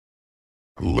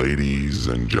Ladies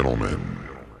and gentlemen,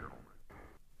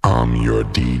 I'm your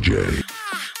DJ.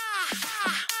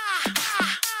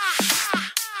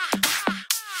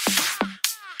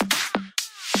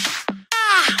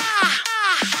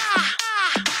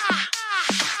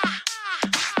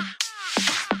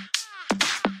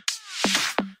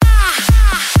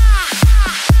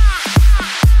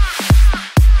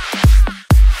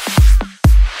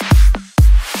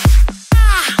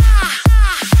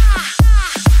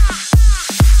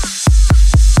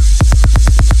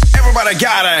 Everybody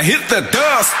gotta hit the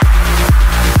dust.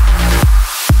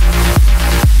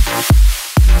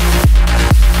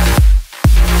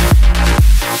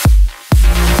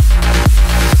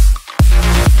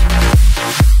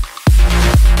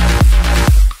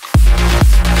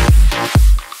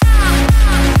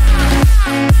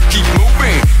 Keep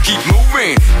moving, keep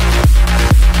moving.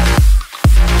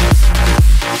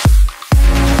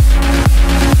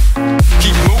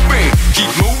 Keep moving,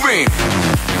 keep moving.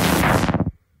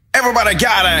 Everybody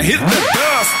gotta hit the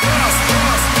dust.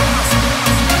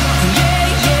 Yeah,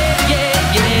 yeah,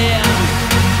 yeah, yeah.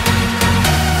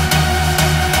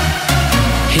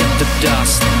 Hit the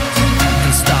dust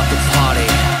and start the party.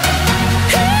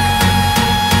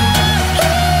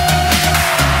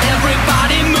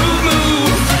 Everybody move,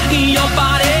 move your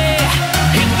body.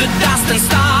 Hit the dust and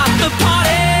start the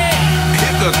party.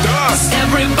 Hit the dust.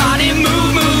 Everybody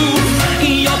move, move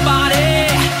your body.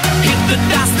 Hit the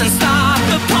dust and start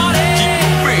the party.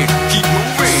 Keep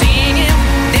moving. Singing,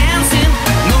 dancing,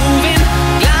 moving,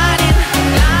 gliding,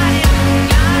 gliding,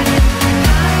 gliding.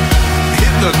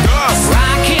 Hit the dust.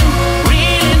 Rocking,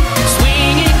 reeling,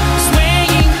 swinging,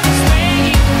 swinging,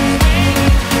 swinging, swinging.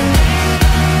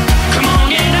 Come on,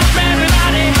 get up,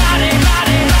 everybody, body,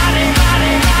 body, body,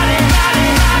 body, body, body,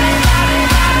 body, body,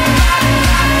 body,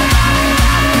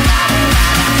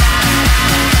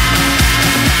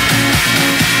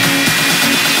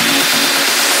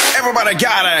 Everybody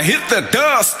gotta hit the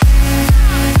dust.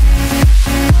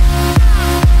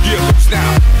 Get loose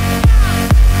now.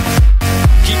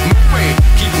 Keep moving,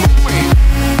 keep moving.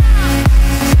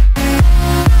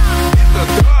 Hit the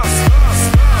dust, dust,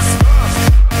 dust, dust.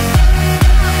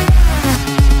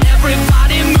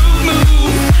 Everybody move,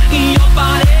 move your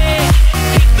body.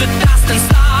 Hit the dust and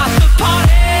start the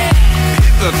party.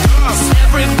 Hit the dust.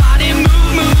 Everybody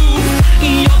move, move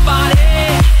your body.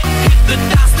 Hit the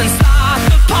dust and start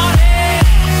the party.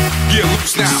 Get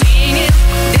loose now. Singing,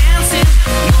 dancing,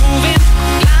 moving,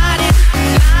 gliding,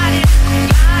 gliding,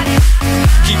 gliding.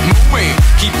 Keep moving,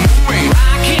 keep moving.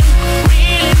 Rocking,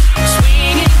 reeling,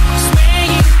 swinging,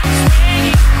 swinging, swinging,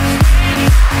 swinging.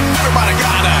 Everybody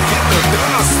gotta hit the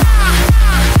dust.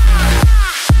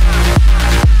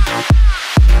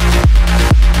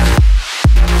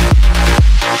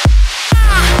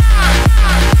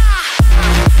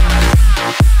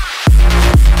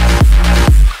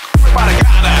 Everybody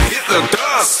gotta hit the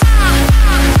dust.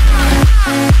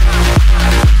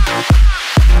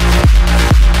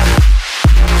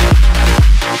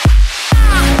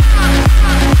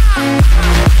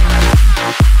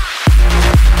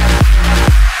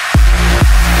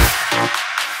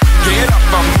 Get up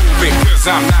and move it, cause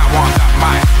I'm now on the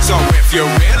mic. So if you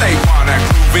really wanna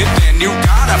groove it, then you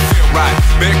gotta feel right.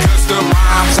 Because the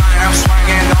rhymes I am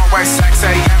swinging always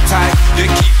sexy and tight. You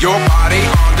keep your body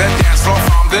on the dance floor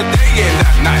from the day and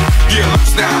the night. Get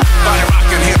loose now, body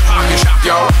rockin', hip hop and shop,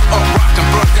 yo. Up rock and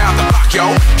run down the block,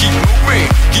 yo. Keep moving,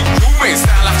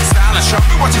 style after style, and show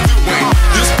me what you're doing.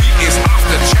 This beat is off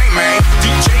the chain, man.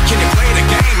 DJ, can you play the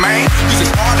game, man? Cause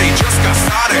this party just got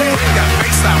started. Bring that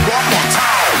bassline one more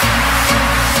time.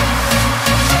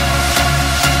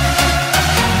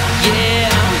 Yeah.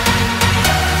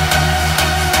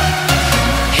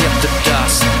 Hit the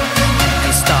dust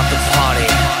and start the party.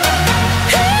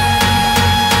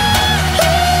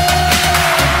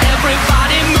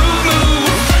 Everybody move,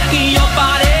 move your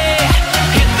body.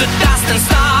 Hit the dust and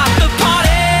start the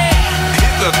party.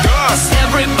 Hit the dust.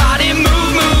 Everybody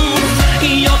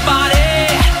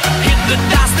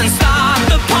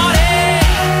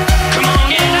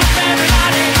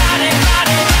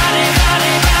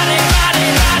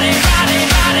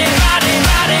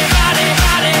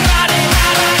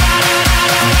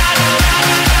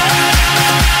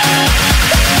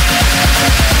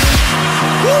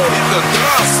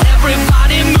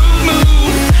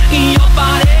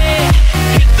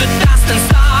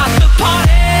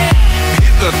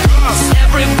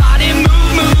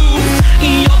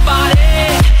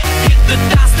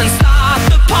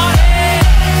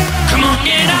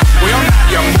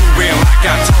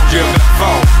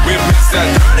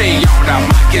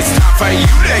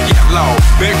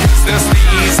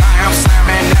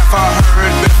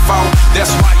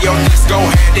Go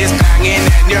ahead, it's banging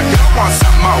and you're gonna want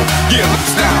some more. Get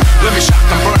loose now, let me shock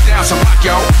them, burn down some rock,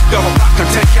 yo. Double rock them,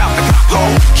 take out the cop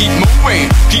hole. Keep moving,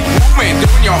 doing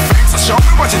your thing, so show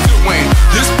me what you're doing.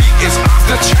 This beat is off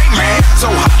the chain, man.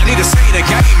 So hot, I need to say the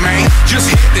game, man.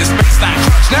 Just hit this baseline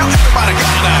crunch, now everybody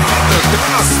gotta hit the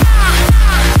dust.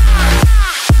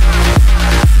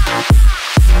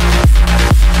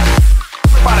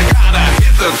 Everybody gotta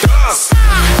hit the dust.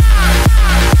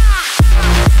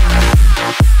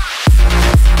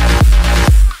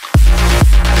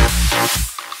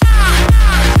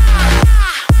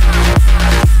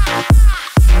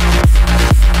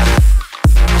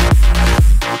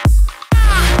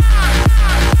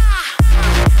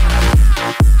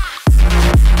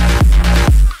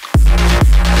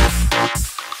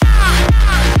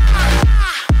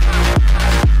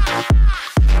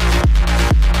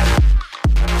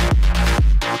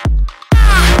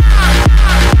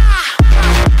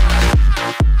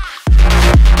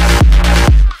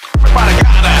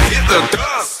 The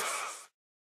dust.